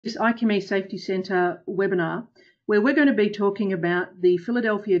This ICME Safety Centre webinar, where we're going to be talking about the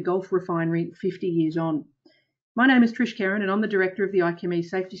Philadelphia Gulf Refinery 50 years on. My name is Trish Karen and I'm the Director of the ICME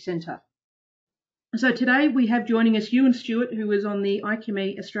Safety Centre. So today we have joining us Ewan Stewart, who is on the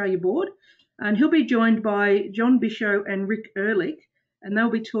ICME Australia board, and he'll be joined by John Bishow and Rick Ehrlich, and they'll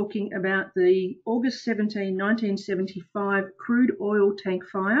be talking about the August 17, 1975 crude oil tank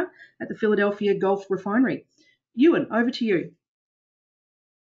fire at the Philadelphia Gulf Refinery. Ewan, over to you.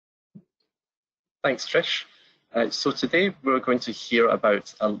 Thanks, Trish. So today we're going to hear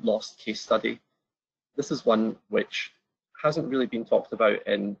about a lost case study. This is one which hasn't really been talked about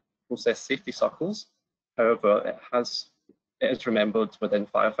in process safety circles. However, it is remembered within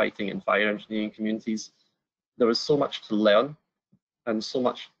firefighting and fire engineering communities. There was so much to learn and so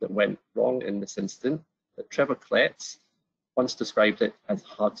much that went wrong in this incident that Trevor Kletz once described it as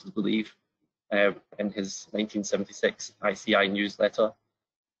hard to believe in his 1976 ICI newsletter.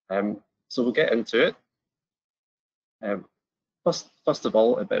 So we'll get into it. First of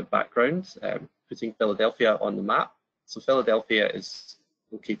all, a bit of background, putting Philadelphia on the map. So Philadelphia is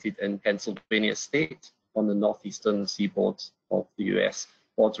located in Pennsylvania state on the northeastern seaboard of the US,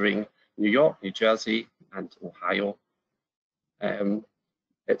 bordering New York, New Jersey, and Ohio.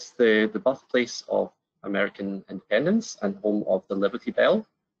 It's the birthplace of American independence and home of the Liberty Bell.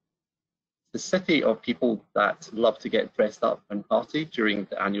 The city of people that love to get dressed up and party during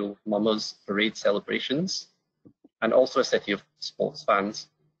the annual Mummers Parade celebrations, and also a city of sports fans,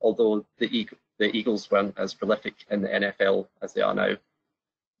 although the Eagles weren't as prolific in the NFL as they are now.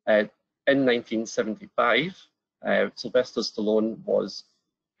 In 1975, Sylvester Stallone was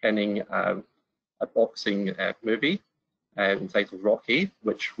penning a boxing movie entitled Rocky,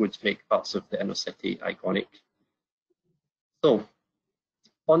 which would make parts of the inner city iconic. So,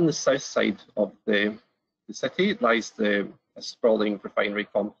 on the south side of the city lies a sprawling refinery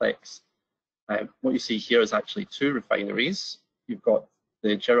complex. What you see here is actually two refineries. You've got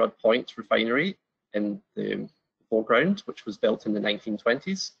the Girard Point refinery in the foreground, which was built in the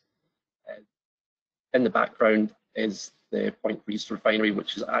 1920s. In the background is the Point Breeze refinery,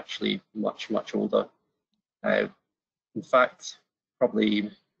 which is actually much, much older. In fact,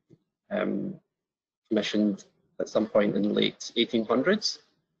 probably commissioned at some point in the late 1800s.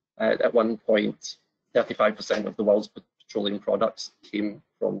 At one point, 35% of the world's petroleum products came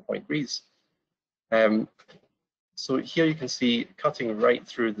from Point Breeze. So here you can see, cutting right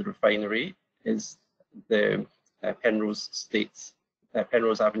through the refinery is the Penrose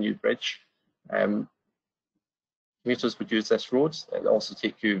Avenue Bridge. Commuters would use this road. It will also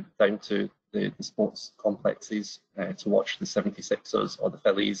take you down to the sports complexes to watch the 76ers or the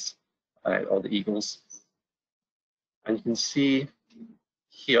Phillies or the Eagles. And you can see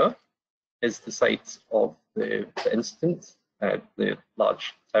here is the site of the incident, the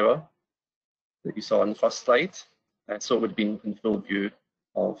large tower that you saw on the first slide. So it would have been in full view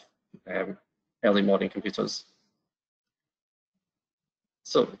of early modern computers.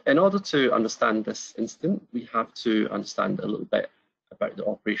 So in order to understand this incident, we have to understand a little bit about the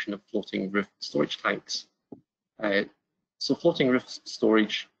operation of floating roof storage tanks. So floating roof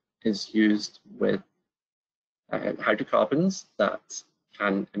storage is used with hydrocarbons that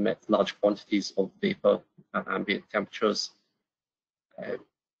can emit large quantities of vapor at ambient temperatures.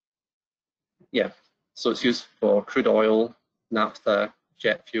 So it's used for crude oil, naphtha,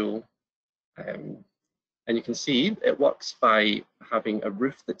 jet fuel, and you can see it works by having a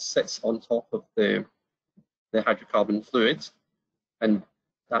roof that sits on top of the hydrocarbon fluid, and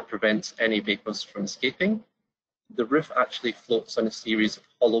that prevents any vapors from escaping. The roof actually floats on a series of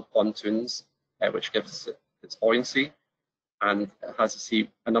hollow pontoons, which gives it its buoyancy, and it has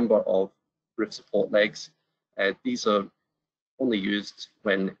a number of roof support legs. These are only used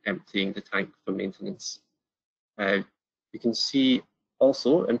when emptying the tank for maintenance. You can see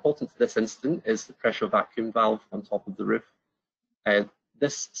also, important to this incident is the pressure vacuum valve on top of the roof.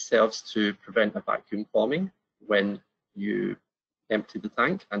 This serves to prevent a vacuum forming when you empty the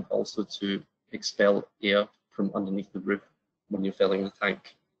tank, and also to expel air from underneath the roof when you're filling the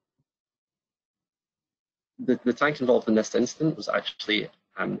tank. The tank involved in this incident was actually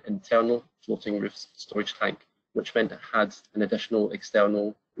an internal floating roof storage tank, which meant it had an additional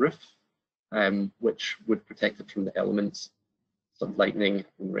external roof, which would protect it from the elements, of lightning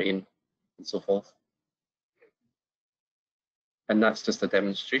and rain and so forth. And that's just a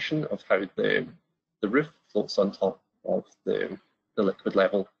demonstration of how the roof floats on top of the liquid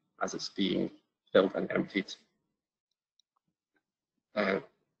level as it's being filled and emptied.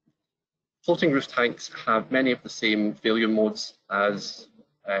 Floating roof tanks have many of the same failure modes as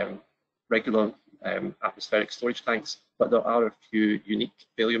regular atmospheric storage tanks, but there are a few unique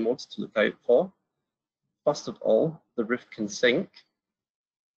failure modes to look out for. First of all, the roof can sink.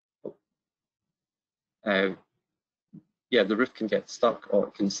 The roof can get stuck or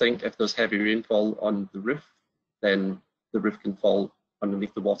it can sink. If there's heavy rainfall on the roof, then the roof can fall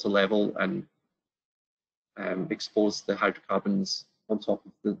underneath the water level and expose the hydrocarbons on top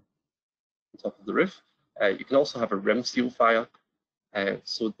of the roof. You can also have a rim seal fire.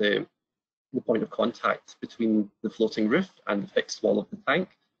 So the point of contact between the floating roof and the fixed wall of the tank,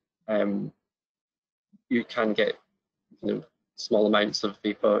 you can get small amounts of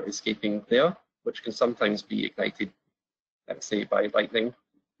vapor escaping there, which can sometimes be ignited, let's say, by lightning.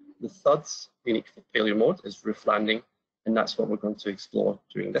 The third unique failure mode is roof landing, and that's what we're going to explore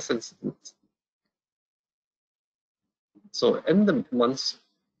during this incident. So in the months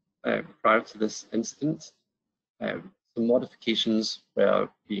prior to this incident, some modifications were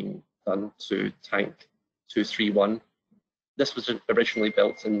being done to tank 231. This was originally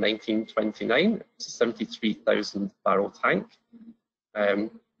built in 1929. It's a 73,000 barrel tank.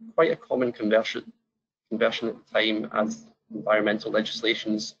 Quite a common conversion at the time as environmental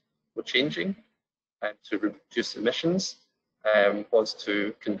legislations were changing to reduce emissions, was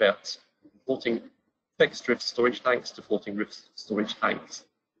to convert floating fixed roof storage tanks to floating roof storage tanks.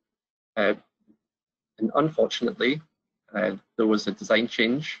 And unfortunately, there was a design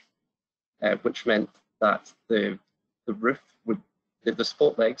change, which meant that the roof the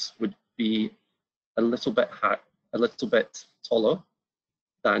support legs would be a little bit taller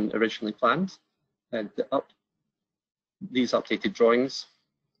than originally planned. And these updated drawings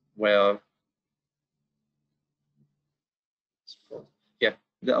were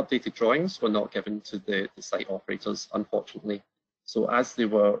not given to the site operators, unfortunately. So as they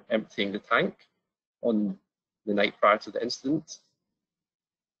were emptying the tank on the night prior to the incident,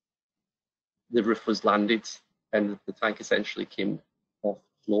 the roof was landed and the tank essentially came off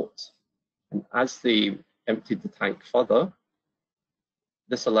float. And as they emptied the tank further,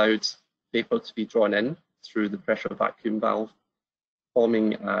 this allowed vapor to be drawn in through the pressure vacuum valve,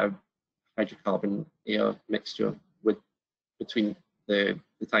 forming a hydrocarbon air mixture between the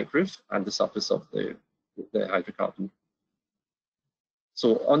tank roof and the surface of the hydrocarbon.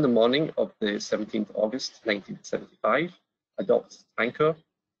 So on the morning of the 17th August 1975, a docked tanker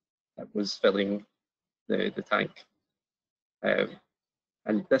was filling the tank.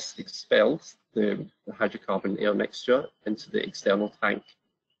 And this expelled the hydrocarbon air mixture into the external tank.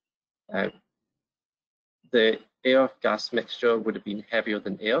 The air gas mixture would have been heavier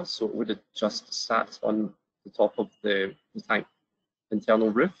than air, so it would have just sat on the top of the tank internal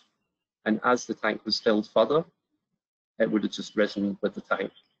roof. And as the tank was filled further, it would have just risen with the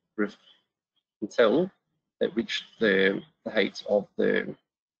tank roof until it reached the height of the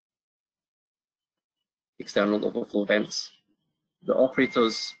external overflow vents. The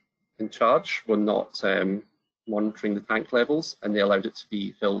operators in charge were not monitoring the tank levels, and they allowed it to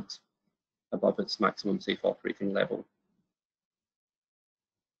be filled above its maximum safe operating level.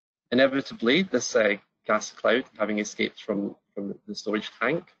 Inevitably, this gas cloud, having escaped from the storage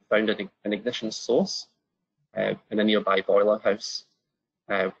tank, found an ignition source in a nearby boiler house,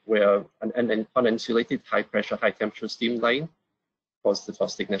 where an uninsulated high-pressure, high-temperature steam line caused the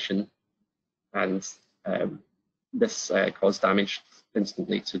first ignition, and this caused damage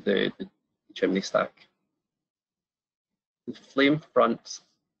instantly to the chimney stack. The flame front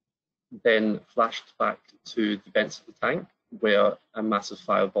then flashed back to the vents of the tank, where a massive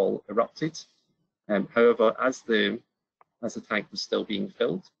fireball erupted. However, as the tank was still being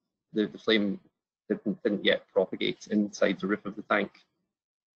filled, the flame didn't yet propagate inside the roof of the tank.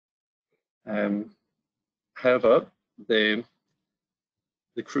 However, the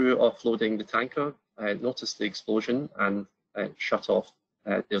crew offloading the tanker noticed the explosion and shut off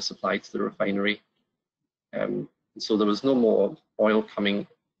their supply to the refinery. So there was no more oil coming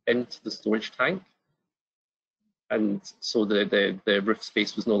into the storage tank, and so the roof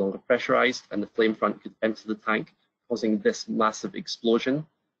space was no longer pressurized, and the flame front could enter the tank, causing this massive explosion,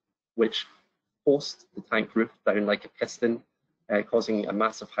 which forced the tank roof down like a piston, causing a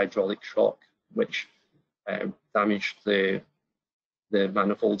massive hydraulic shock, which damaged the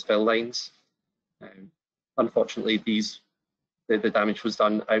manifold fill lines. Unfortunately, the damage was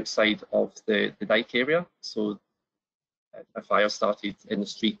done outside of the dike area, so a fire started in the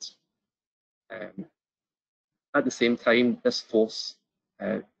street. At the same time, this forced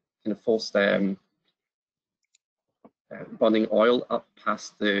running oil up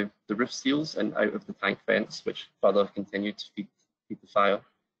past the roof seals and out of the tank vents, which further continued to feed the fire.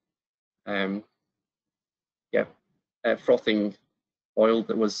 Frothing Oil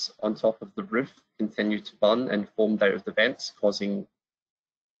that was on top of the roof continued to burn and foamed out of the vents, causing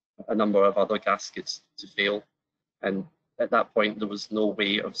a number of other gaskets to fail. And at that point, there was no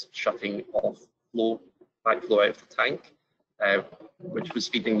way of shutting off backflow out of the tank, which was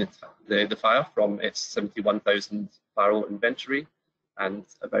feeding the fire from its 71,000 barrel inventory and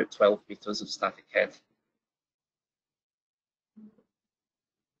about 12 meters of static head.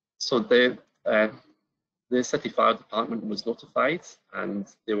 So the city fire department was notified, and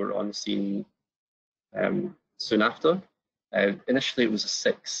they were on scene soon after. Initially, it was a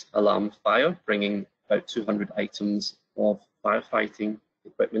 6-alarm fire, bringing about 200 items of firefighting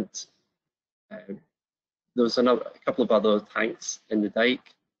equipment. There was a couple of other tanks in the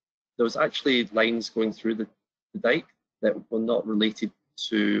dike. There was actually lines going through the dike that were not related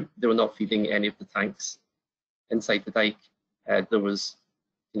to, they were not feeding any of the tanks inside the dike. There was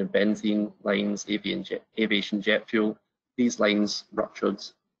benzene lines, aviation jet fuel. These lines ruptured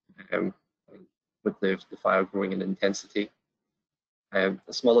with the fire growing in intensity. The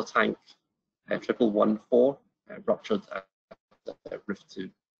smaller tank, 1114, ruptured at the roof to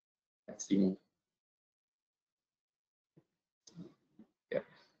steam.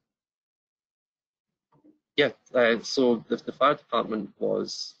 So the fire department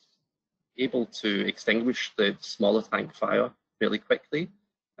was able to extinguish the smaller tank fire fairly quickly.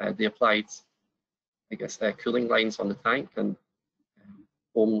 They applied, I guess, cooling lines on the tank and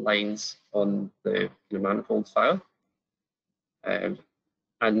foam lines on the manifold fire.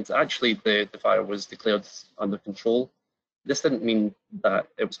 And actually, the fire was declared under control. This didn't mean that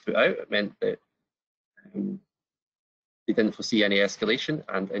it was put out. It meant that they didn't foresee any escalation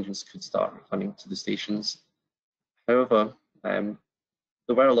and engines could start returning to the stations. However, there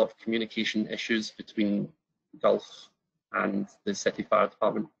were a lot of communication issues between Gulf and the city fire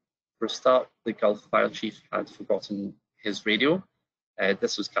department. For a start, the Gulf fire chief had forgotten his radio.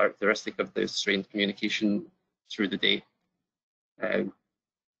 This was characteristic of the strained communication through the day.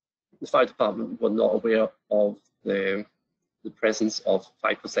 The fire department were not aware of the presence of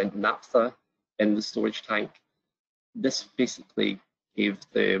 5% naphtha in the storage tank. This basically gave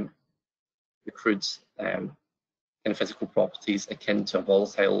the crude's kind of physical properties akin to a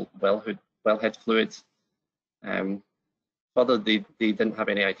volatile wellhead fluid. Further, they didn't have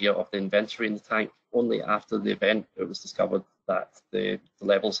any idea of the inventory in the tank. Only after the event it was discovered that the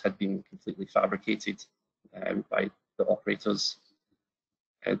levels had been completely fabricated by the operators.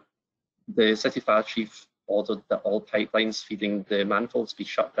 The city fire chief ordered that all pipelines feeding the manifolds be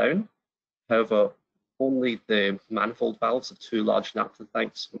shut down. However, only the manifold valves of 2 large naphtha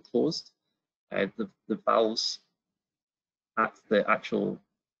tanks were closed. The valves at the actual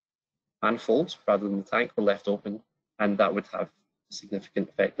manifold rather than the tank were left open, and that would have a significant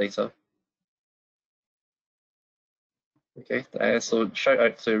effect later. Okay, so shout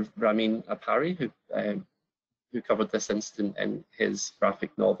out to Ramin Apari, who covered this incident in his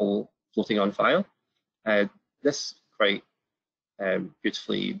graphic novel Floating on Fire. This quite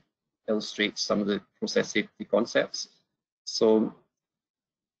beautifully illustrates some of the process safety concepts. So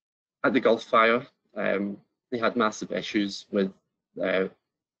at the Gulf fire, they had massive issues with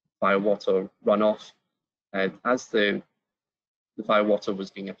firewater runoff. As the firewater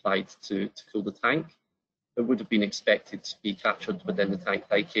was being applied to cool the tank, it would have been expected to be captured within the tank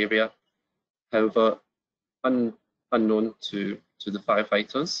dike area. However, unknown to the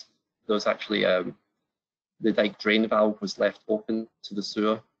firefighters, there was actually the dike drain valve was left open to the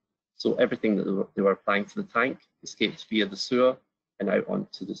sewer. So everything that they were applying to the tank escaped via the sewer and out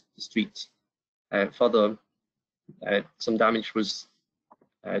onto the street. Further, some damage was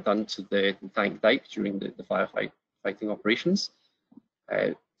done to the tank dike during the firefighting operations.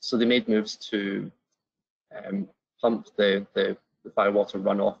 So they made moves to pump the firewater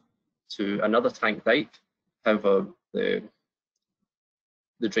runoff to another tank dike. However, the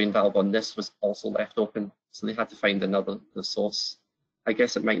drain valve on this was also left open, so they had to find another source. I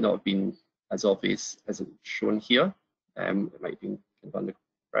guess it might not have been as obvious as it's shown here. It might have been kind of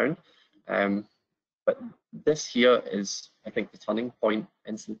underground. But this here is, I think, the turning point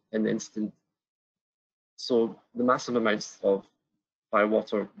in the incident. So the massive amounts of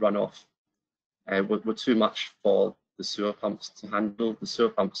firewater runoff were too much for the sewer pumps to handle. The sewer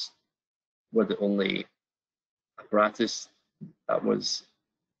pumps were the only apparatus that was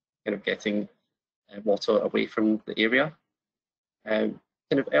kind of getting water away from the area. Kind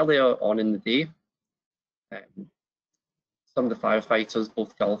of earlier on in the day, some of the firefighters,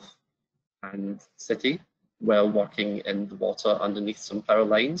 both Gulf and City, were working in the water underneath some power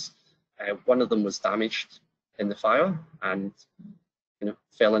lines. One of them was damaged in the fire and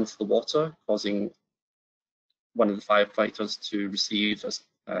fell into the water, causing one of the firefighters to receive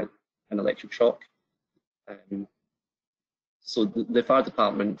an electric shock. So the fire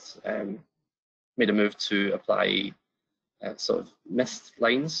department made a move to apply sort of mist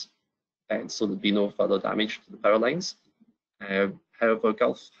lines, and so there'd be no further damage to the power lines. However,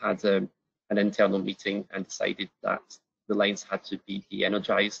 Gulf had an internal meeting and decided that the lines had to be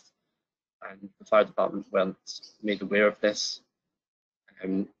de-energized, and the fire department weren't made aware of this.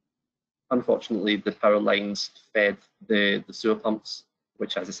 Unfortunately, the power lines fed the sewer pumps,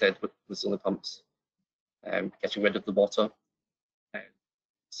 which, as I said, was only pumps getting rid of the water.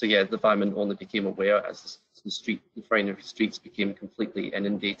 So yeah, the firemen only became aware as the refinery streets became completely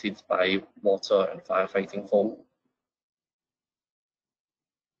inundated by water and firefighting foam.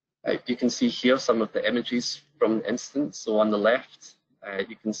 You can see here some of the images from the incident. So on the left,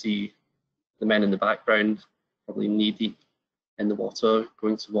 you can see the men in the background, probably knee deep in the water,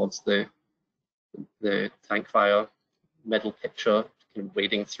 going towards the tank fire. Middle picture, kind of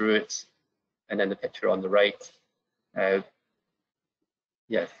wading through it, and then the picture on the right,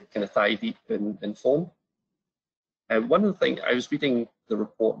 yeah, kind of thigh deep in foam. One of the things, I was reading the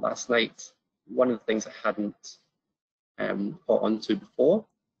report last night, one of the things I hadn't got onto before,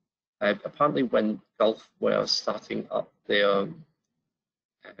 apparently when Gulf were starting up their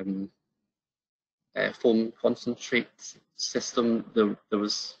foam concentrate system, there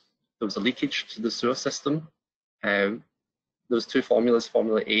was a leakage to the sewer system. There was two formulas,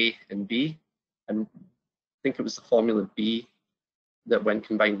 Formula A and B, and I think it was the Formula B that when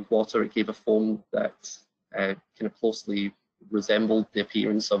combined with water, it gave a foam that kind of closely resembled the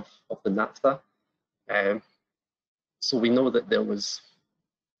appearance of the naphtha. So we know that there was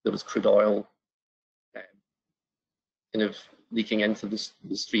crude oil kind of leaking into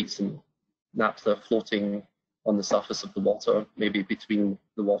the streets, and naphtha floating on the surface of the water, maybe between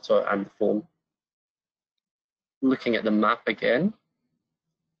the water and the foam. Looking at the map again,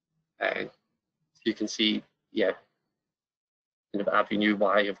 you can see, yeah, kind of Avenue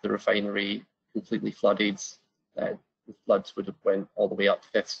Y of the refinery completely flooded. The floods would have went all the way up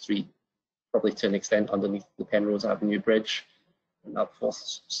 5th Street, probably to an extent underneath the Penrose Avenue Bridge, and up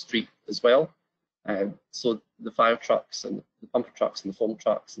 4th Street as well. So the fire trucks and the pumper trucks and the foam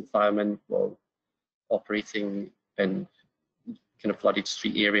trucks and firemen were operating in kind of flooded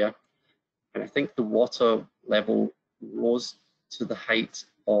street area. And I think the water level rose to the height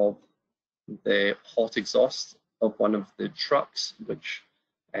of the hot exhaust of one of the trucks, which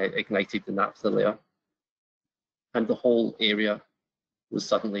ignited the naphtha layer. And the whole area was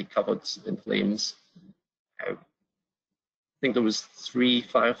suddenly covered in flames. I think there was 3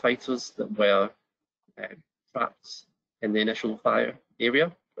 firefighters that were trapped in the initial fire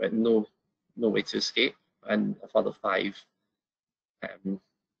area, but no way to escape, and a further 5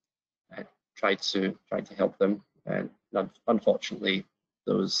 tried to help them. And unfortunately,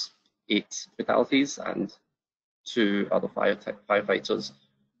 there was 8 fatalities, and 2 other firefighters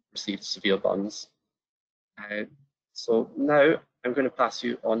received severe burns. So now I'm going to pass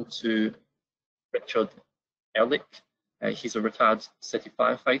you on to Richard Ehrlich. He's a retired city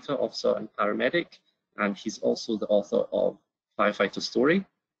firefighter, officer and paramedic, and he's also the author of Firefighter Story,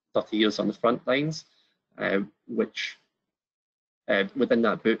 30 Years on the Front Lines, which within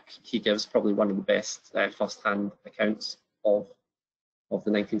that book, he gives probably one of the best first-hand accounts of the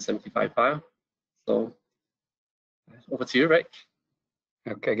 1975 fire. So over to you, Rick.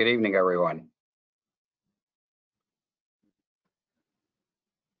 Okay, good evening, everyone.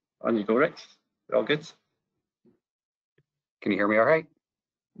 On you go, Rick. We're all good. Can you hear me all right?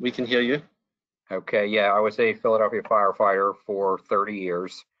 We can hear you. Okay, yeah, I was a Philadelphia firefighter for 30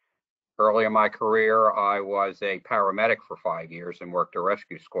 years. Early in my career, I was a paramedic for 5 years and worked a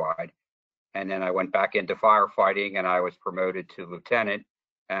rescue squad. And then I went back into firefighting and I was promoted to lieutenant.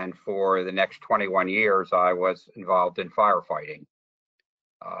 And for the next 21 years, I was involved in firefighting.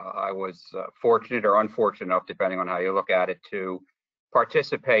 I was fortunate or unfortunate enough, depending on how you look at it, to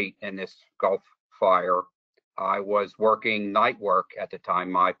participate in this Gulf fire. I was working night work at the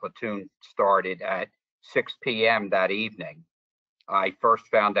time. My platoon started at 6 p.m. that evening. I first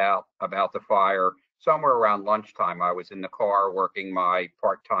found out about the fire somewhere around lunchtime. I was in the car working my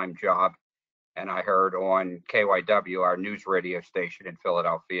part-time job, and I heard on KYW, our news radio station in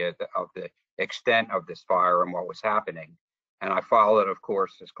Philadelphia, of the extent of this fire and what was happening. And I followed, of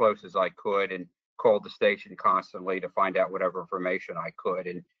course, as close as I could and called the station constantly to find out whatever information I could.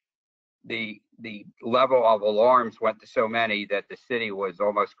 And the level of alarms went to so many that the city was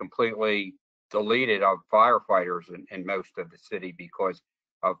almost completely deleted of firefighters in most of the city because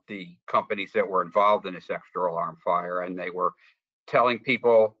of the companies that were involved in this extra alarm fire. And they were telling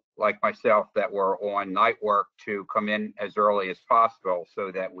people like myself that were on night work to come in as early as possible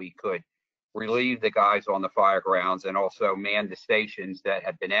so that we could relieve the guys on the fire grounds and also man the stations that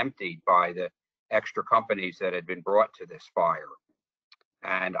had been emptied by the extra companies that had been brought to this fire.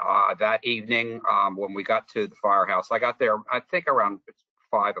 And that evening, when we got to the firehouse, I got there, I think around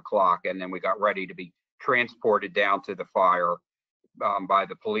 5 o'clock, and then we got ready to be transported down to the fire by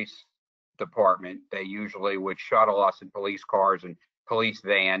the police department. They usually would shuttle us in police cars and police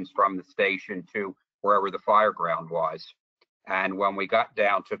vans from the station to wherever the fire ground was. And when we got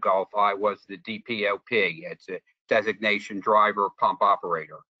down to Gulf, I was the DPOP. It's a designation driver pump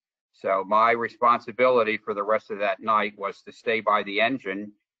operator. So my responsibility for the rest of that night was to stay by the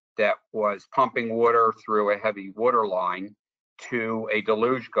engine that was pumping water through a heavy water line to a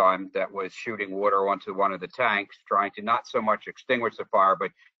deluge gun that was shooting water onto one of the tanks, trying to not so much extinguish the fire,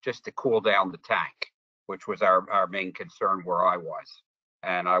 but just to cool down the tank, which was our main concern where I was.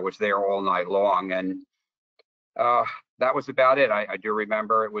 And I was there all night long. And that was about it. I do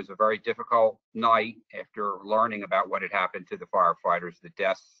remember it was a very difficult night after learning about what had happened to the firefighters, the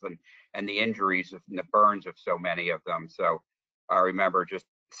deaths and the injuries and the burns of so many of them. So I remember just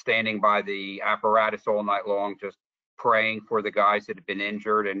standing by the apparatus all night long, just praying for the guys that had been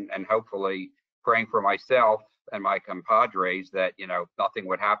injured and hopefully praying for myself and my compadres that, you know, nothing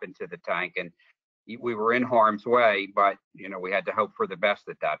would happen to the tank. And we were in harm's way, but, you know, we had to hope for the best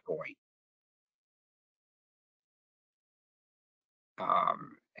at that point.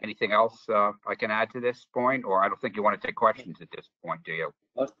 Anything else I can add to this point, or I don't think you want to take questions at this point, do you?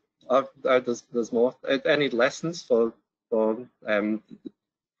 There's more. Any lessons for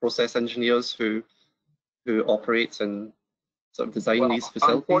process engineers who operate and sort of design these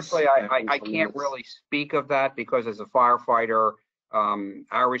facilities? Unfortunately, I can't really speak of that because as a firefighter,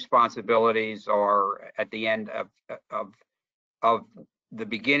 our responsibilities are at the end of the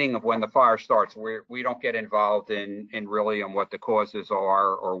beginning of when the fire starts. We don't get involved in really on what the causes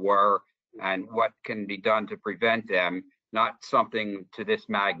are or were and what can be done to prevent them, not something to this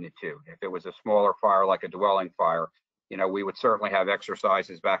magnitude. If it was a smaller fire like a dwelling fire, you know, we would certainly have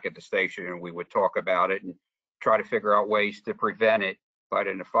exercises back at the station and we would talk about it and try to figure out ways to prevent it. But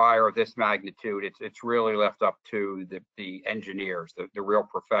in a fire of this magnitude, it's really left up to the engineers, the real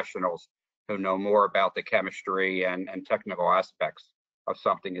professionals who know more about the chemistry and technical aspects of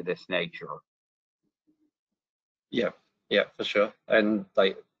something of this nature. Yeah, for sure. And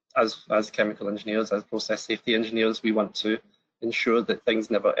like as chemical engineers, as process safety engineers, we want to ensure that things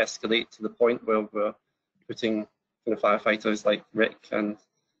never escalate to the point where we're putting firefighters like Rick and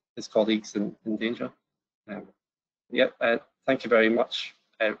his colleagues in danger. Thank you very much,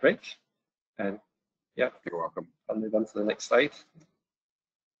 Rick. And you're welcome. I'll move on to the next slide.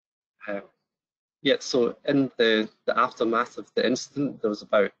 So in the aftermath of the incident, there was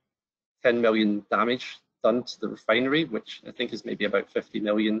about 10 million damage done to the refinery, which I think is maybe about 50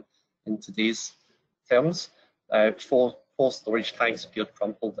 million in today's terms. Four storage tanks appeared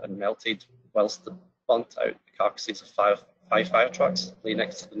crumpled and melted, whilst the burnt out carcasses of five fire trucks lay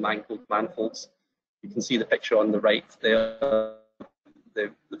next to the mangled manholes. You can see the picture on the right there,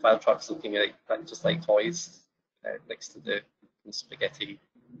 the fire trucks looking just like toys next to the spaghetti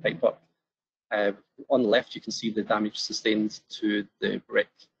pipework. On the left, you can see the damage sustained to the brick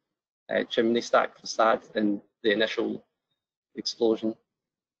chimney stack facade in the initial explosion.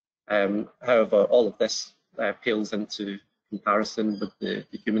 However, all of this pales into comparison with the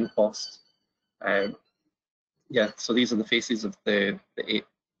human cost. So these are the faces of the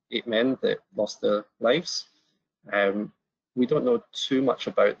eight men that lost their lives. We don't know too much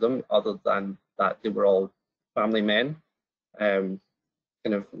about them other than that they were all family men, kind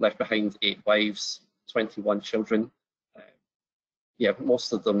of left behind 8 wives, 21 children.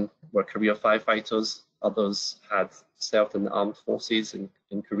 Most of them were career firefighters. Others had served in the armed forces in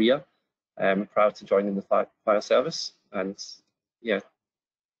Korea prior to joining the fire service. And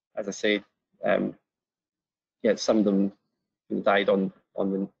as I say, some of them died on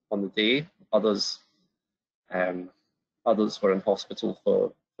the day. Others were in hospital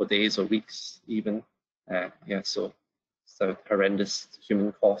for days or weeks even. So it's a horrendous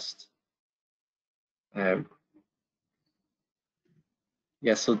human cost.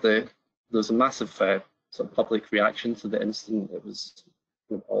 So there's a massive sort of public reaction to the incident. It was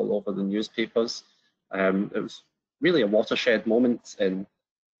all over the newspapers. It was really a watershed moment in,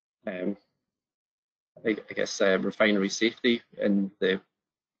 I guess, refinery safety in the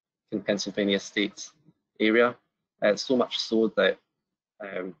Pennsylvania state area. So much so that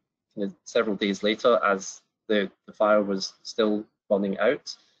several days later, as the fire was still burning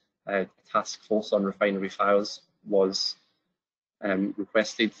out, a task force on refinery fires was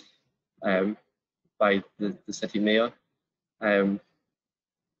requested by the city mayor.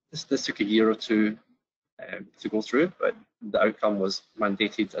 This took a year or two to go through, but the outcome was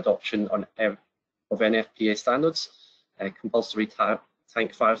mandated adoption of NFPA standards, compulsory tank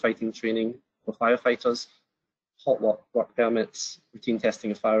firefighting training for firefighters, hot work permits, routine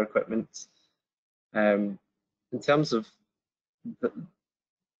testing of fire equipment. In terms of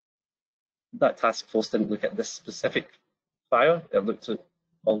that task force didn't look at this specific fire, it looked at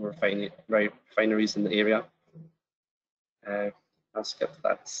all refineries in the area. I'll skip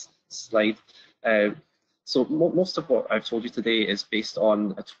that slide. So most of what I've told you today is based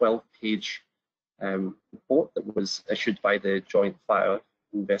on a 12-page report that was issued by the Joint Fire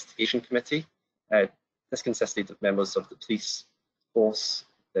Investigation Committee. This consisted of members of the police force,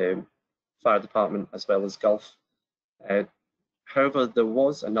 the fire department, as well as Gulf. However, there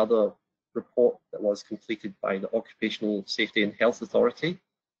was another report that was completed by the Occupational Safety and Health Authority.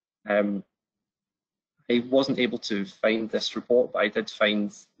 I wasn't able to find this report, but I did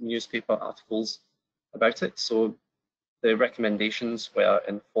find newspaper articles about it. So the recommendations were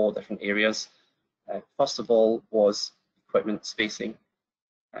in 4 different areas. First of all was equipment spacing.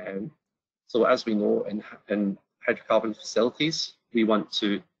 So as we know, in hydrocarbon facilities, we want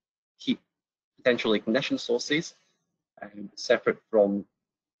to keep potential ignition sources separate from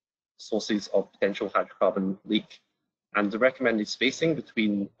sources of potential hydrocarbon leak. And the recommended spacing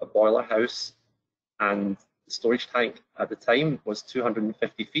between a boiler house and the storage tank at the time was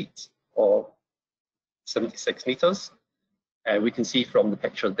 250 feet or 76 meters. We can see from the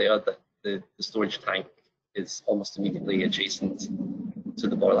picture there that the storage tank is almost immediately adjacent to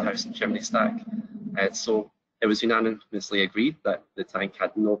the boiler house and chimney stack. So it was unanimously agreed that the tank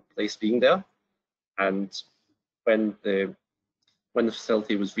had no place being there. And when the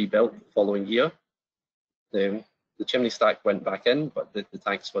facility was rebuilt the following year, the chimney stack went back in, but the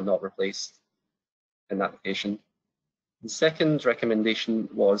tanks were not replaced in that location. The second recommendation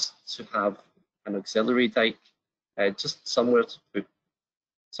was to have an auxiliary dike, just somewhere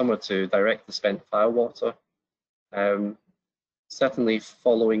to direct the spent firewater. Certainly,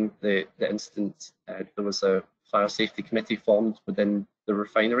 following the incident, there was a fire safety committee formed within the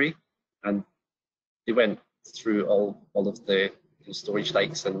refinery, and they went through all of the storage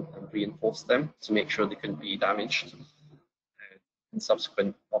dikes and reinforced them to make sure they couldn't be damaged in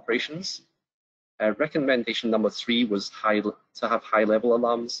subsequent operations. Recommendation number 3 was to have high-level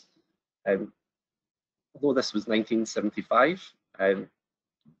alarms. Although this was 1975,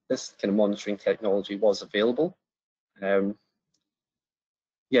 this kind of monitoring technology was available.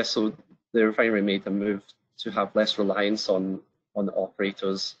 So the refinery made a move to have less reliance on the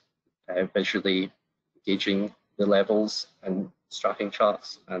operators visually gauging the levels and strapping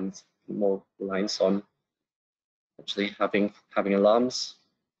charts, and more reliance on actually having alarms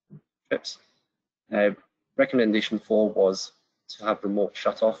trips. Recommendation 4 was to have remote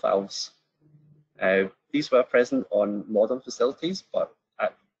shut-off valves. These were present on modern facilities, but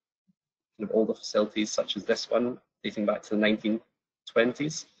at kind of older facilities such as this one, dating back to the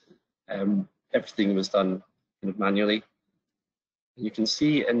 1920s, everything was done kind of manually. You can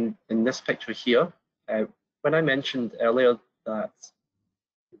see in this picture here, when I mentioned earlier that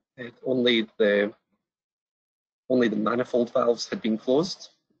only the manifold valves had been closed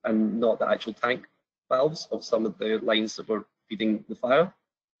and not the actual tank valves of some of the lines that were feeding the fire.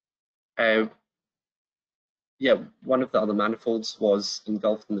 One of the other manifolds was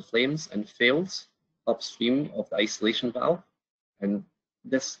engulfed in the flames and failed upstream of the isolation valve. And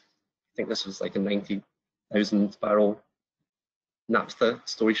this, I think this was like a 90,000 barrel naphtha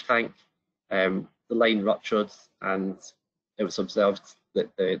storage tank. The line ruptured, and it was observed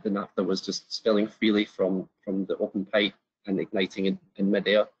that the naphtha was just spilling freely from the open pipe and igniting in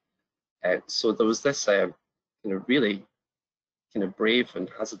midair. So there was this really kind of brave and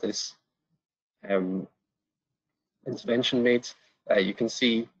hazardous intervention made. You can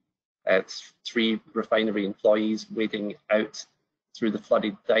see 3 refinery employees wading out through the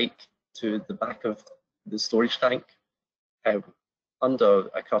flooded dike to the back of the storage tank under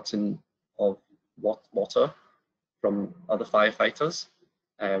a curtain of water from other firefighters.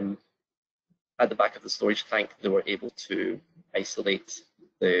 At the back of the storage tank, they were able to isolate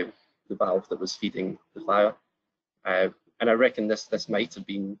the valve that was feeding the fire. And I reckon this might have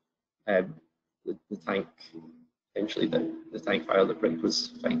been the tank, potentially the tank fire that Rick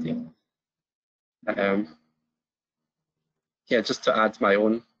was fighting. Just to add my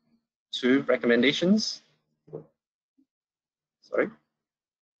own 2 recommendations. Sorry.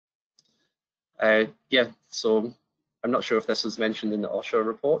 So I'm not sure if this was mentioned in the OSHA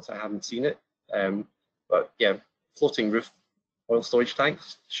report. I haven't seen it. But floating roof oil storage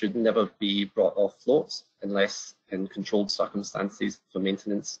tanks should never be brought off floats unless in controlled circumstances for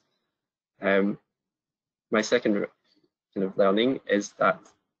maintenance. My second kind of learning is that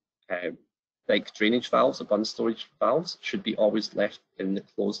like drainage valves, abundant storage valves, should be always left in the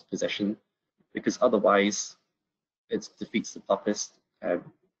closed position, because otherwise it defeats the purpose.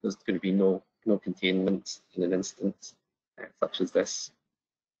 There's going to be no containment in an instance such as this.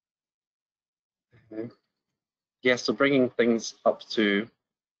 Yeah, so bringing things up to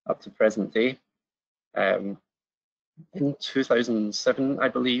present day. In 2007, I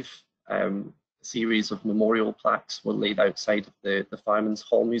believe, a series of memorial plaques were laid outside of the Fireman's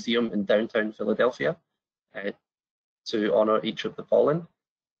Hall Museum in downtown Philadelphia to honour each of the fallen.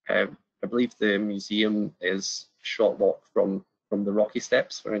 I believe the museum is a short walk from the Rocky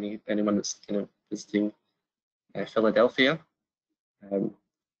Steps for anyone that's kind of visiting Philadelphia.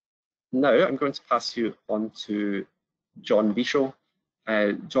 Now I'm going to pass you on to John Bichot.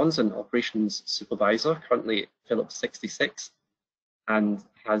 John's an operations supervisor, currently at Phillips 66, and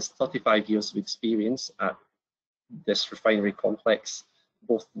has 35 years of experience at this refinery complex,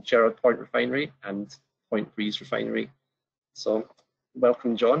 both the Girard Point Refinery and Point Breeze Refinery. So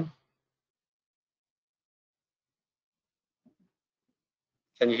welcome, John.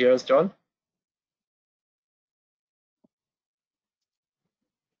 Can you hear us, John?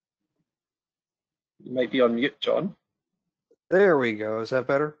 You might be on mute, John. There we go. Is that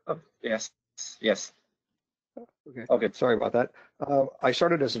better? Oh, yes, yes. Okay. All good. Sorry about that. I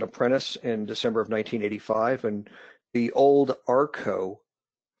started as an apprentice in December of 1985, and the old Arco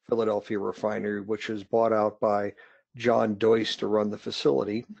Philadelphia refinery, which was bought out by John Doyce to run the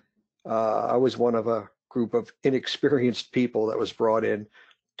facility. I was one of a group of inexperienced people that was brought in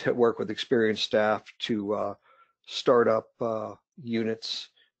to work with experienced staff to start up units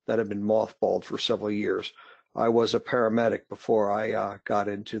that had been mothballed for several years. I was a paramedic before I got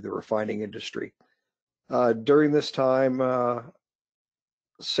into the refining industry. During this time,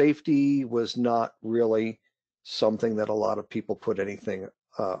 safety was not really something that a lot of people put anything,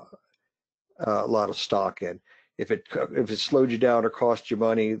 a lot of stock in. If it slowed you down or cost you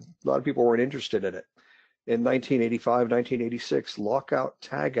money, a lot of people weren't interested in it. In 1985, 1986, lockout,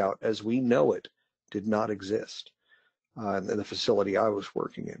 tagout, as we know it, did not exist in the facility I was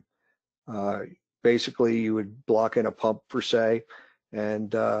working in. Basically, you would block in a pump, per se,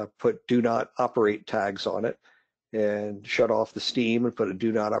 and put do not operate tags on it and shut off the steam and put a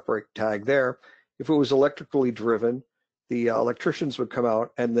do not operate tag there. If it was electrically driven, the electricians would come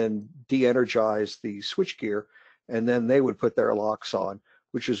out and then de-energize the switchgear, and then they would put their locks on,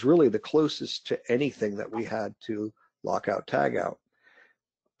 which is really the closest to anything that we had to lockout, tag out.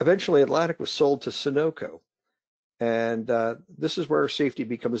 Eventually, Atlantic was sold to Sunoco, and this is where safety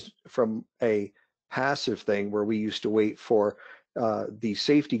becomes from a passive thing where we used to wait for the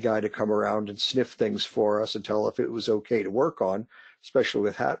safety guy to come around and sniff things for us and tell if it was okay to work on, especially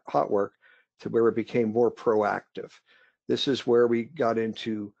with hot work, to where it became more proactive. This is where we got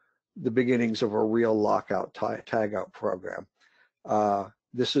into the beginnings of a real lockout, tag out program.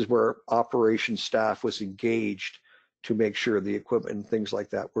 This is where operations staff was engaged to make sure the equipment and things like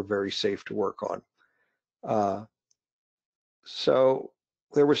that were very safe to work on. So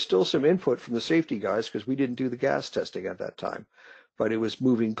there was still some input from the safety guys because we didn't do the gas testing at that time, but it was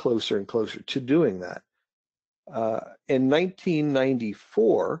moving closer and closer to doing that. In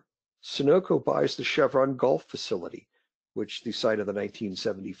 1994, Sunoco buys the Chevron Gulf facility, which the site of the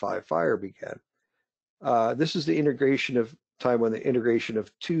 1975 fire began. This is the integration of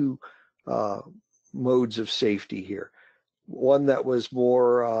two modes of safety here. One that was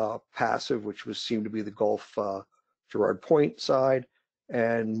more passive, which seemed to be the Gulf Girard Point side,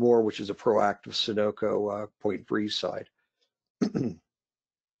 and more, which is a proactive Sunoco Point Breeze side. In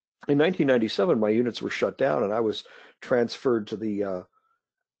 1997, my units were shut down, and I was transferred to the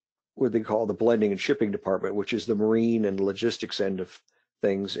what they call the blending and shipping department, which is the marine and logistics end of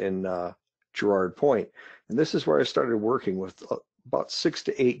things in Girard Point. And this is where I started working with about 6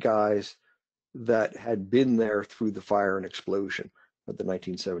 to 8 guys that had been there through the fire and explosion of the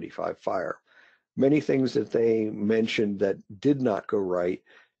 1975 fire. Many things that they mentioned that did not go right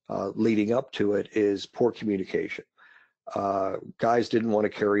leading up to it is poor communication. Guys didn't want to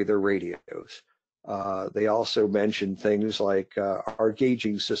carry their radios. They also mentioned things like our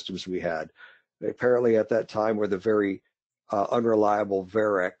gauging systems we had. Apparently at that time were the very unreliable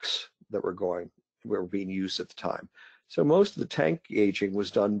Varex that were being used at the time. So most of the tank gauging was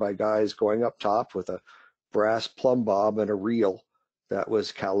done by guys going up top with a brass plumb bob and a reel that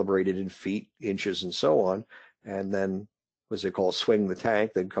was calibrated in feet, inches, and so on, and then, what's it called, swing the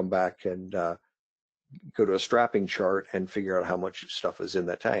tank, then come back and go to a strapping chart and figure out how much stuff is in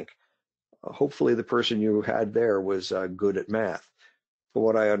that tank. Hopefully the person you had there was good at math. But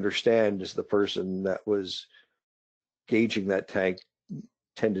what I understand is the person that was gauging that tank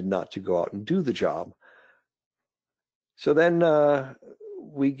tended not to go out and do the job. So then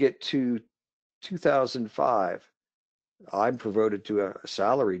we get to 2005. I'm promoted to a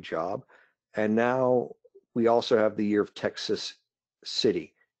salary job, and now we also have the year of Texas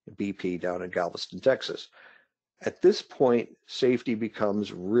City, BP down in Galveston, Texas. At this point, safety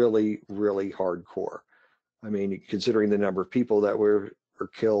becomes really, really hardcore. I mean, considering the number of people that were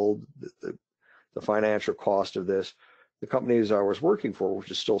killed, the financial cost of this, the companies I was working for,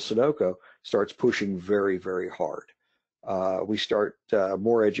 which is still Sunoco, starts pushing very, very hard. We start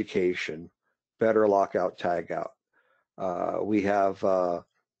more education, better lockout, tagout. We have now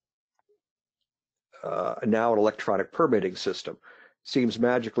an electronic permitting system. Seems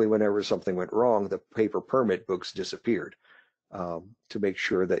magically whenever something went wrong, the paper permit books disappeared to make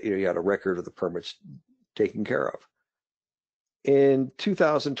sure that you had a record of the permits taken care of. In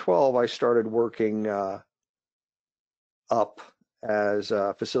 2012, I started working up as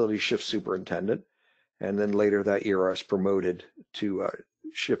a facility shift superintendent, and then later that year I was promoted to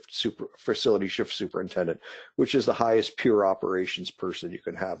facility shift superintendent, which is the highest pure operations person you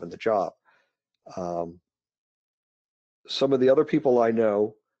can have in the job. Some of the other people I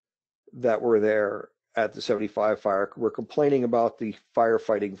know that were there at the 75 fire were complaining about the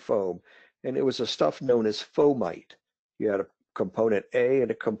firefighting foam, and it was a stuff known as foamite. You had a component A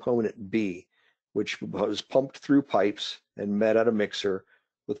and a component B, which was pumped through pipes and met at a mixer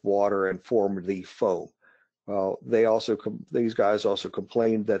with water and formed the foam. Well, these guys also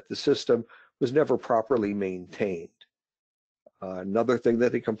complained that the system was never properly maintained. Another thing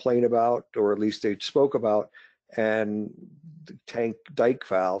that they complained about, or at least they spoke about, and the tank dike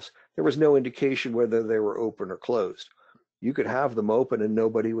valves, there was no indication whether they were open or closed. You could have them open and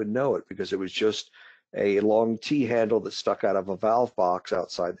nobody would know it because it was just a long T handle that stuck out of a valve box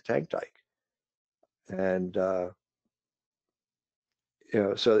outside the tank dike. And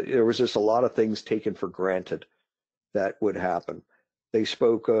so there was just a lot of things taken for granted that would happen. They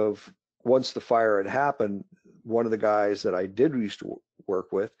spoke of, once the fire had happened, one of the guys that I did used to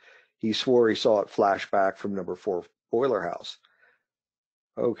work with, he swore he saw it flash back from number 4 boiler house.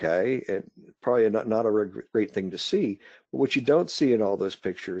 Okay, and probably not a great thing to see. But what you don't see in all those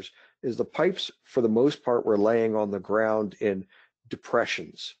pictures is the pipes, for the most part, were laying on the ground in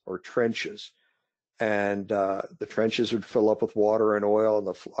depressions or trenches. And the trenches would fill up with water and oil, and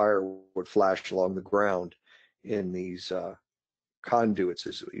the fire would flash along the ground in these conduits,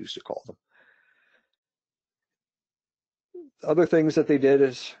 as we used to call them. Other things that they did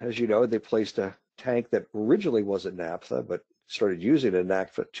is, as you know, they placed a tank that originally wasn't naphtha, but started using a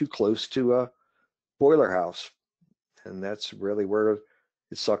naphtha too close to a boiler house. And that's really where it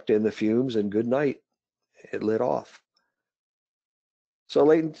sucked in the fumes, and good night, it lit off. So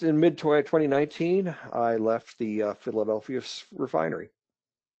late in mid-2019, I left the Philadelphia refinery.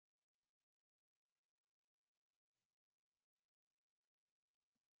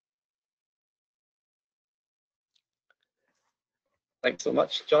 Thanks so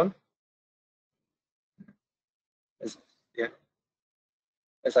much, John.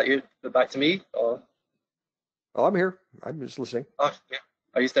 Is that you? Back to me, or? Oh, I'm here. I'm just listening. Oh, yeah.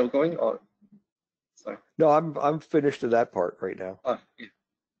 Are you still going, or? Sorry. No, I'm finished to that part right now. Oh, yeah.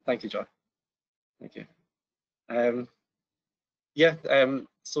 Thank you, John. Thank you.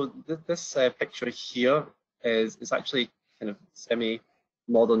 So this picture here is actually kind of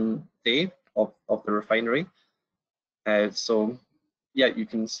semi-modern day of the refinery. So yeah, you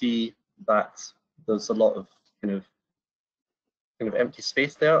can see that there's a lot of kind of empty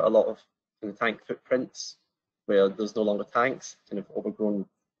space there, a lot of kind of tank footprints where there's no longer tanks, kind of overgrown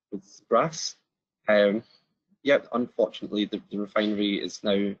with grass. Unfortunately, the refinery is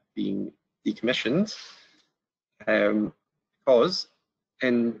now being decommissioned because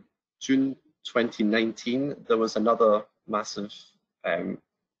in June 2019 there was another massive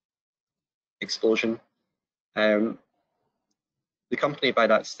explosion. The company, by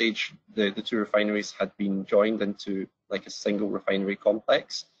that stage, the two refineries had been joined into like a single refinery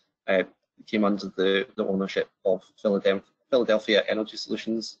complex. It came under the ownership of Philadelphia Energy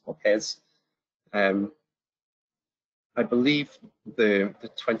Solutions, or PES. I believe the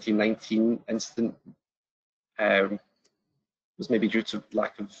 2019 incident was maybe due to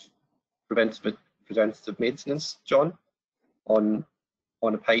lack of preventative maintenance, John, on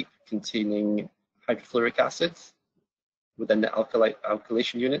a pipe containing hydrofluoric acid within the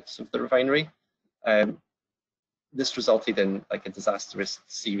alkylation units of the refinery. This resulted in like a disastrous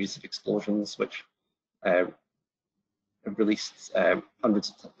series of explosions, which released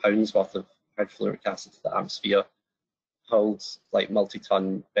hundreds of pounds worth of hydrofluoric acid to the atmosphere, hurled like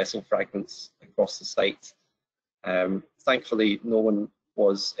multi-ton vessel fragments across the site. Thankfully, no one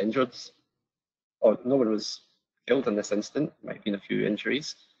was injured, or no one was killed in this incident. Might have been a few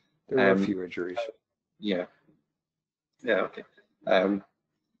injuries. There were a few injuries. Yeah. Yeah. Okay.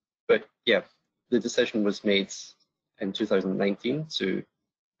 But yeah, the decision was made in 2019 to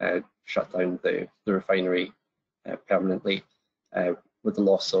shut down the refinery permanently, with the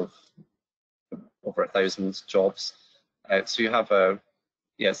loss of over 1,000 jobs. So you have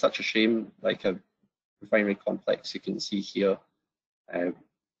such a shame, like a refinery complex you can see here,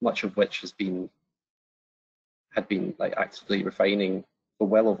 much of which had been like actively refining for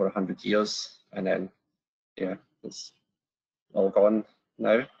well over 100 years, and then it's all gone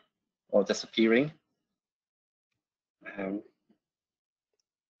now, or disappearing. And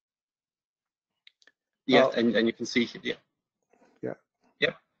you can see here.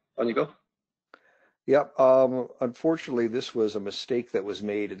 Yeah. On you go. Yep. Unfortunately, this was a mistake that was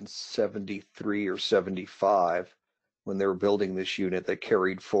made in 73 or 75 when they were building this unit that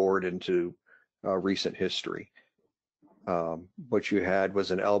carried forward into recent history. What you had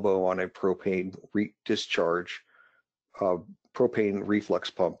was an elbow on a propane discharge, propane reflux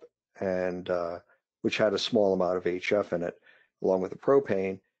pump, and which had a small amount of HF in it, along with the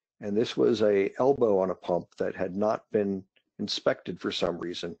propane. And this was a elbow on a pump that had not been inspected for some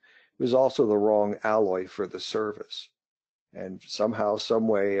reason. It was also the wrong alloy for the service. And somehow, some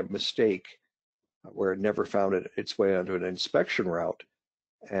way, a mistake where it never found its way onto an inspection route.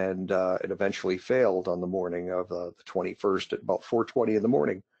 And it eventually failed on the morning of the 21st at about 4:20 in the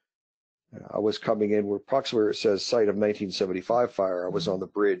morning. I was coming in, approximately where it says site of 1975 fire. I was on the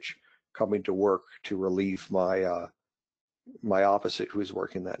bridge coming to work to relieve my opposite who was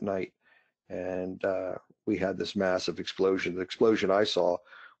working that night. And we had this massive explosion. The explosion I saw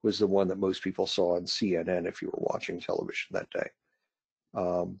was the one that most people saw on CNN if you were watching television that day.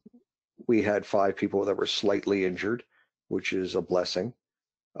 We had 5 people that were slightly injured, which is a blessing.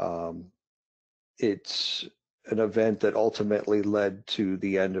 It's an event that ultimately led to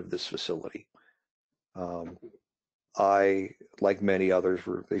the end of this facility. I, like many others,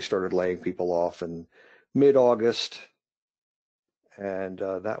 they started laying people off in mid-August, and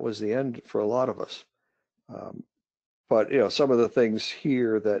that was the end for a lot of us. But some of the things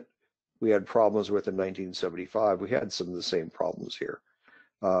here that we had problems with in 1975, we had some of the same problems here.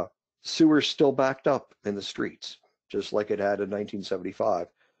 Sewers still backed up in the streets, just like it had in 1975.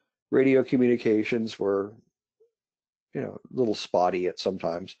 Radio communications were, a little spotty at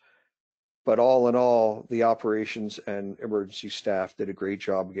sometimes. But all in all, the operations and emergency staff did a great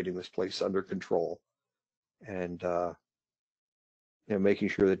job of getting this place under control and making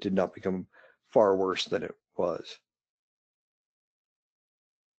sure that it did not become far worse than it was.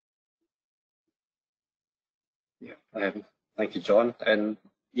 Yeah, thank you, John. And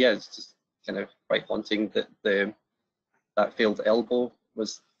yeah, it's just kind of quite haunting that that failed elbow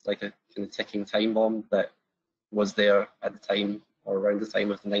was like a kind of ticking time bomb that was there at the time or around the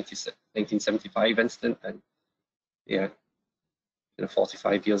time of the 1975 incident, and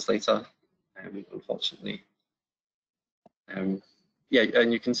 45 years later, unfortunately. And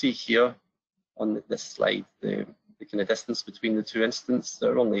you can see here on this slide the kind of distance between the two incidents.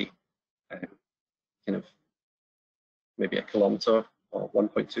 They're only kind of maybe a kilometre or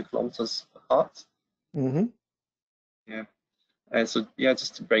 1.2 kilometres apart. Mm-hmm. Yeah. And so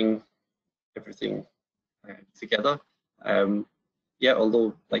just to bring everything together.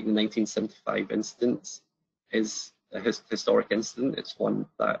 Although like the 1975 incident is a historic incident, it's one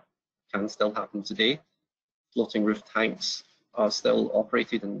that can still happen today. Floating roof tanks are still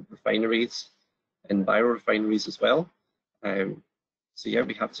operated in refineries, in biorefineries as well. We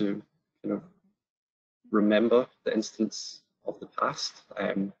have to kind of remember the incidents of the past.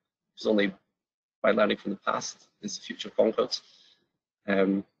 Because only by learning from the past is the future conquered.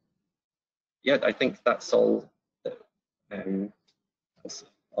 I think that's all. That's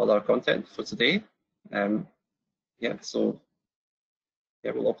all our content for today. We'll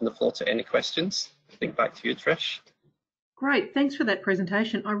open the floor to any questions. I think back to you, Trish. Great, thanks for that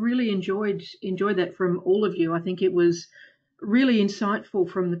presentation. I really enjoyed that from all of you. I think it was really insightful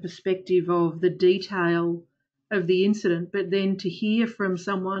from the perspective of the detail of the incident, but then to hear from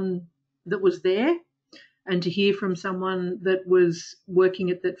someone that was there and to hear from someone that was working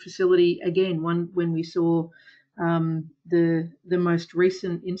at that facility again when we saw the most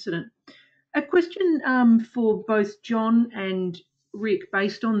recent incident. A question for both John and Rick,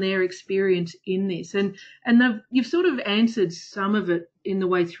 based on their experience in this, and you've sort of answered some of it in the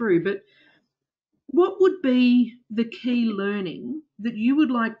way through, but What would be the key learning that you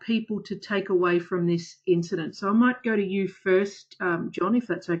would like people to take away from this incident? So I might go to you first, John, if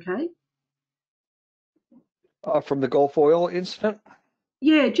that's okay. From the Gulf oil incident?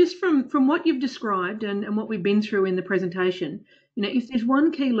 Yeah, just from what you've described and what we've been through in the presentation, if there's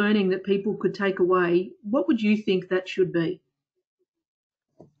one key learning that people could take away, what would you think that should be?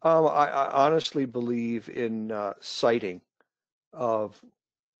 I honestly believe in sighting, of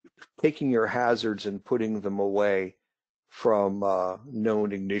taking your hazards and putting them away from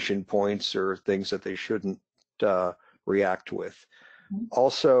known ignition points or things that they shouldn't react with.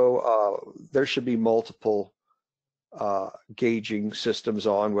 Also, there should be multiple gauging systems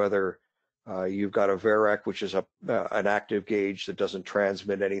on, whether you've got a VAREC, which is an active gauge that doesn't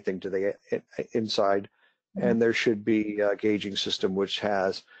transmit anything to the inside, and there should be a gauging system which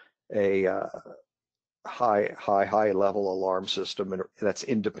has a high level alarm system, and that's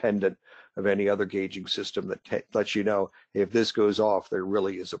independent of any other gauging system that lets you know if this goes off, there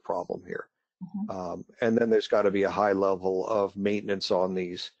really is a problem here. And then there's got to be a high level of maintenance on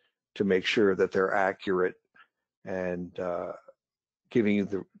these to make sure that they're accurate and giving you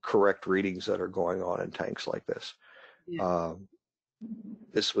the correct readings that are going on in tanks like this. Yeah.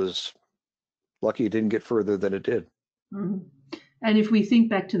 This was lucky it didn't get further than it did. And if we think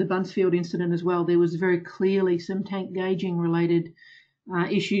back to the Buncefield incident as well, there was very clearly some tank gauging related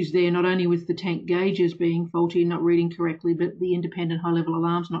issues there, not only with the tank gauges being faulty and not reading correctly, but the independent high-level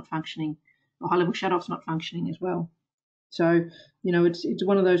alarms not functioning, or high-level shutoffs not functioning as well. So, it's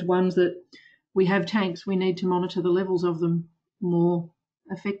one of those ones that we have tanks, we need to monitor the levels of them more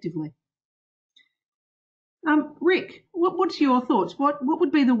effectively. Rick, what's your thoughts? What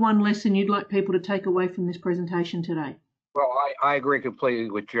would be the one lesson you'd like people to take away from this presentation today? Well, I agree completely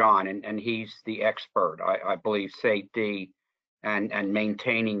with John, and he's the expert. I believe safety and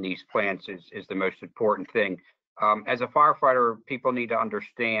maintaining these plants is the most important thing. As a firefighter, people need to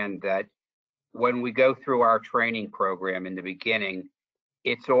understand that when we go through our training program in the beginning,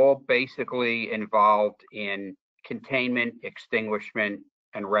 it's all basically involved in containment, extinguishment,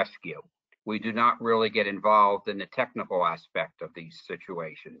 and rescue. We do not really get involved in the technical aspect of these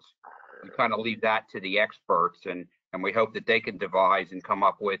situations. We kind of leave that to the experts, and we hope that they can devise and come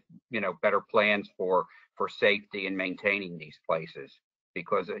up with better plans for safety and maintaining these places,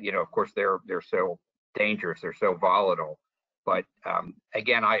 because of course they're so dangerous, they're so volatile. But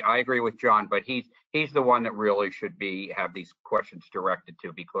again, I agree with John, but he's the one that really should have these questions directed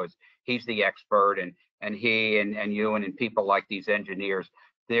to, because he's the expert, and he and you and people like these engineers,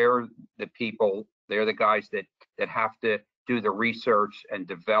 they're the people, they're the guys that have to do the research and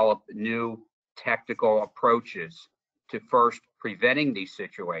develop new technical approaches to first preventing these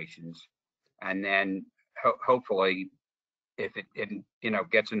situations, and then hopefully if it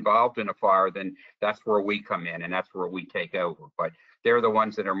gets involved in a fire, then that's where we come in and that's where we take over. But they're the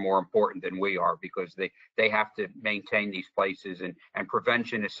ones that are more important than we are, because they have to maintain these places, and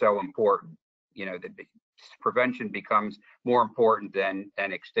prevention is so important. The prevention becomes more important than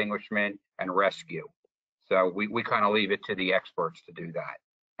extinguishment and rescue. So we kind of leave it to the experts to do that.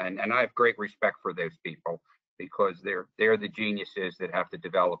 And I have great respect for those people, because they're the geniuses that have to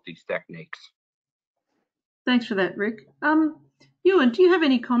develop these techniques. Thanks for that, Rick. Ewan, do you have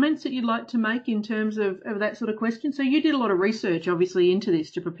any comments that you'd like to make in terms of that sort of question? So you did a lot of research, obviously, into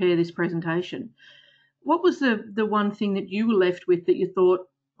this to prepare this presentation. What was the one thing that you were left with that you thought,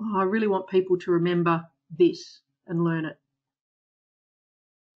 I really want people to remember this and learn it?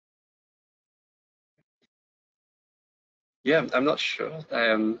 Yeah, I'm not sure.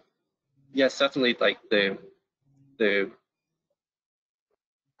 Yeah, certainly like the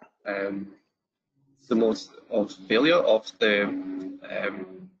most of failure of the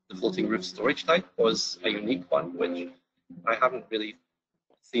floating roof storage tank was a unique one, which I haven't really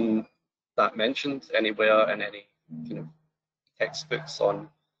seen that mentioned anywhere in any textbooks on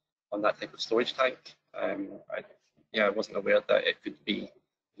that type of storage tank. I wasn't aware that it could be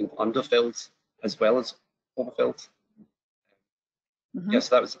underfilled as well as overfilled. Yes,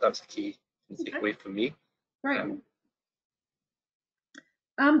 that was a key takeaway for me. Great.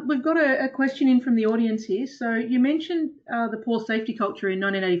 We've got a question in from the audience here. So you mentioned the poor safety culture in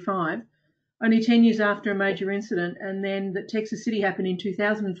 1985, only 10 years after a major incident, and then that Texas City happened in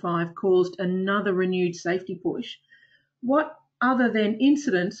 2005 caused another renewed safety push. What other than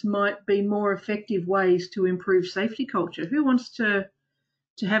incidents might be more effective ways to improve safety culture? Who wants to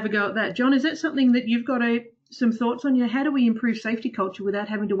have a go at that? John, is that something that you've got some thoughts on? How do we improve safety culture without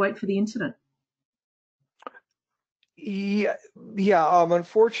having to wait for the incident? Yeah.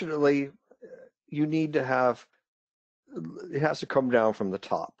 Unfortunately, you need to have, it has to come down from the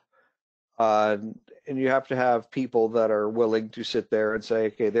top. And you have to have people that are willing to sit there and say,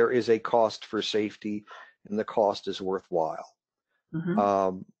 okay, there is a cost for safety, and the cost is worthwhile.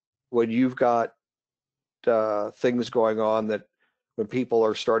 When you've got things going on that when people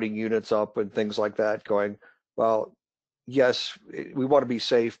are starting units up and things like that going, well, yes, we want to be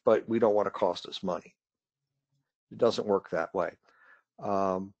safe, but we don't want to cost us money. It doesn't work that way.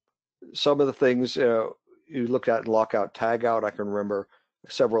 Some of the things you look at lockout, tagout, I can remember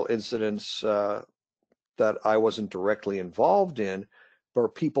several incidents that I wasn't directly involved in, where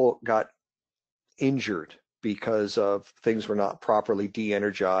people got injured because of things were not properly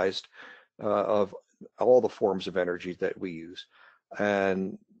de-energized of all the forms of energy that we use.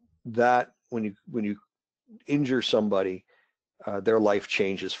 And that when you injure somebody, their life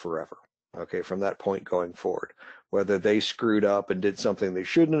changes forever. Okay, from that point going forward, whether they screwed up and did something they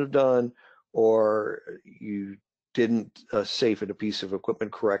shouldn't have done, or you didn't safe a piece of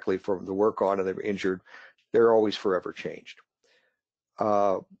equipment correctly from the work on and they were injured, they're always forever changed.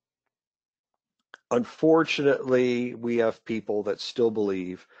 Unfortunately, we have people that still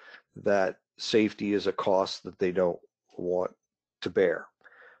believe that safety is a cost that they don't want to bear.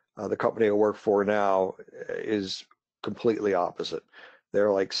 The company I work for now is completely opposite.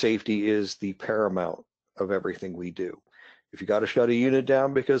 They're like, safety is the paramount of everything we do. If you got to shut a unit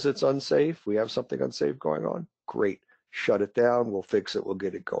down because it's unsafe, we have something unsafe going on, great, shut it down, we'll fix it, we'll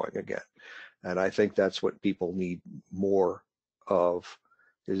get it going again. And I think that's what people need more of,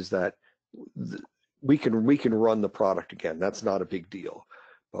 is that we can run the product again. That's not a big deal.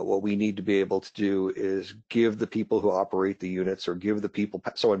 But what we need to be able to do is give the people who operate the units, or give the people,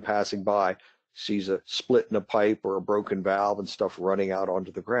 someone passing by sees a split in a pipe or a broken valve and stuff running out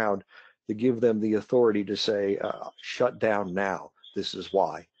onto the ground, to give them the authority to say, shut down now, this is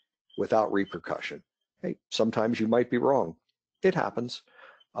why, without repercussion. Hey, sometimes you might be wrong. It happens.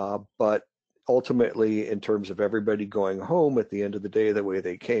 But ultimately, in terms of everybody going home at the end of the day the way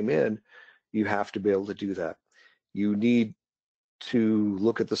they came in, you have to be able to do that. You need to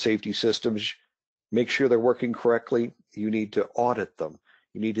look at the safety systems, make sure they're working correctly. You need to audit them.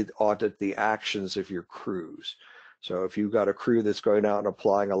 You need to audit the actions of your crews. So if you've got a crew that's going out and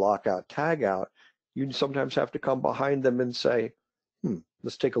applying a lockout tagout, you sometimes have to come behind them and say,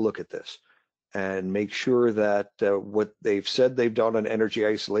 let's take a look at this, and make sure that what they've said they've done on energy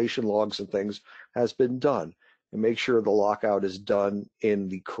isolation logs and things has been done, and make sure the lockout is done in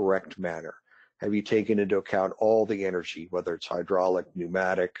the correct manner. Have you taken into account all the energy, whether it's hydraulic,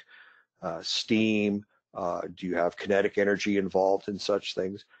 pneumatic, steam? Do you have kinetic energy involved in such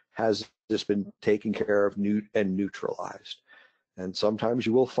things? Has this been taken care of and neutralized? And sometimes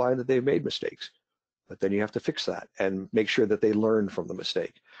you will find that they've made mistakes, but then you have to fix that and make sure that they learn from the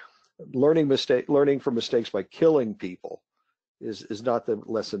mistake. Learning from mistakes by killing people is not the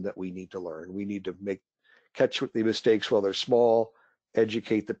lesson that we need to learn. We need to catch the mistakes while they're small,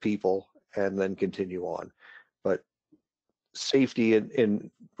 educate the people, and then continue on. But safety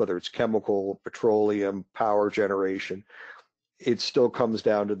in whether it's chemical, petroleum, power generation, it still comes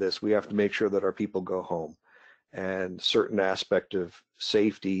down to this. We have to make sure that our people go home. And certain aspect of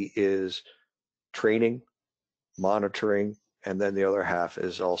safety is training, monitoring, and then the other half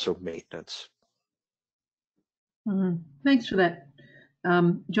is also maintenance. Thanks for that,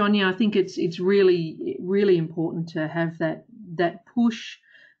 John. Yeah, I think it's really important to have that push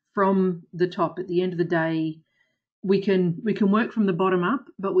from the top. At the end of the day, we can work from the bottom up,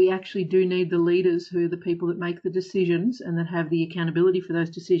 but we actually do need the leaders, who are the people that make the decisions and that have the accountability for those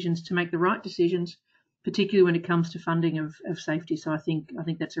decisions, to make the right decisions, particularly when it comes to funding of safety. So I think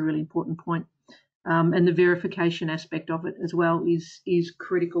that's a really important point. And the verification aspect of it as well is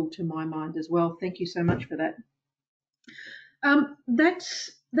critical to my mind as well. Thank you so much for that.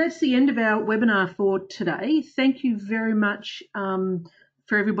 That's the end of our webinar for today. Thank you very much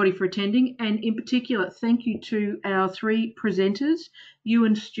for everybody for attending, and in particular, thank you to our three presenters,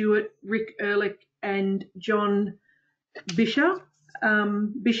 Ewan Stewart, Rick Ehrlich, and John Bishop.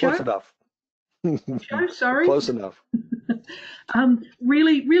 Close enough. Sorry. Close enough.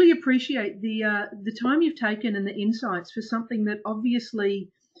 Really appreciate the time you've taken and the insights for something that obviously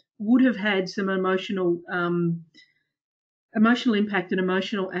would have had some emotional impact and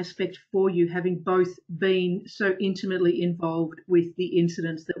emotional aspect for you, having both been so intimately involved with the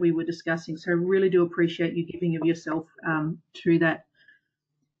incidents that we were discussing. So really do appreciate you giving of yourself to that.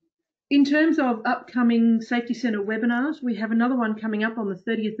 In terms of upcoming Safety Centre webinars, we have another one coming up on the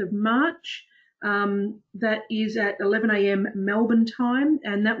 30th of March. That is at 11 a.m. Melbourne time,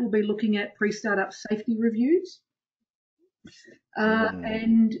 and that will be looking at pre-startup safety reviews.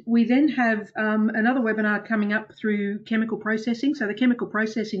 And we then have another webinar coming up through chemical processing. So the chemical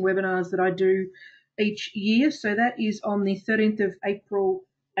processing webinars that I do each year. So that is on the 13th of April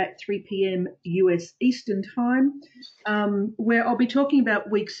at 3 p.m. US Eastern Time, where I'll be talking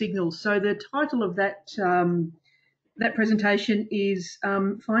about weak signals. So the title of that that presentation is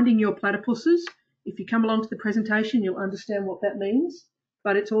Finding Your Platypuses. If you come along to the presentation, you'll understand what that means.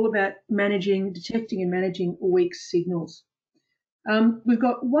 But it's all about detecting and managing weak signals. We've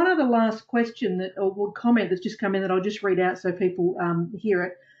got one other last question or comment that's just come in that I'll just read out so people hear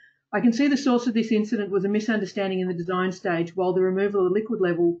it. I can see the source of this incident was a misunderstanding in the design stage. While the removal of the liquid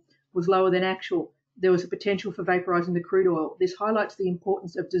level was lower than actual, there was a potential for vaporizing the crude oil. This highlights the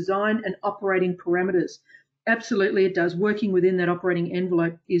importance of design and operating parameters. Absolutely, it does. Working within that operating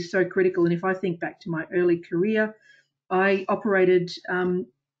envelope is so critical. And if I think back to my early career, I operated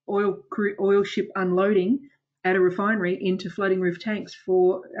oil ship unloading at a refinery into floating roof tanks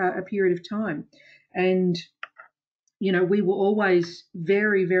for a period of time. And, you know, we were always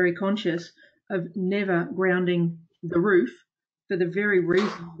very, very conscious of never grounding the roof for the very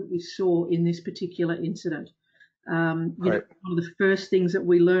reason that we saw in this particular incident. One of the first things that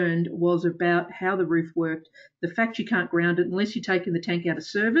we learned was about how the roof worked. The fact you can't ground it unless you're taking the tank out of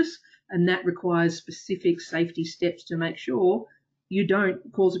service, and that requires specific safety steps to make sure you don't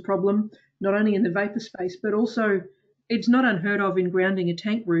cause a problem, not only in the vapor space, but also it's not unheard of in grounding a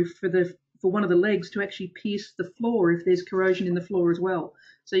tank roof for one of the legs to actually pierce the floor if there's corrosion in the floor as well.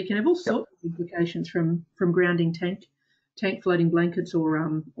 So you can have all sorts of implications from grounding tank floating blankets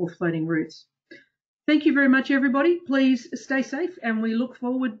or floating roofs. Thank you very much, everybody. Please stay safe, and we look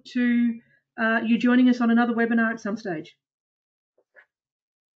forward to you joining us on another webinar at some stage.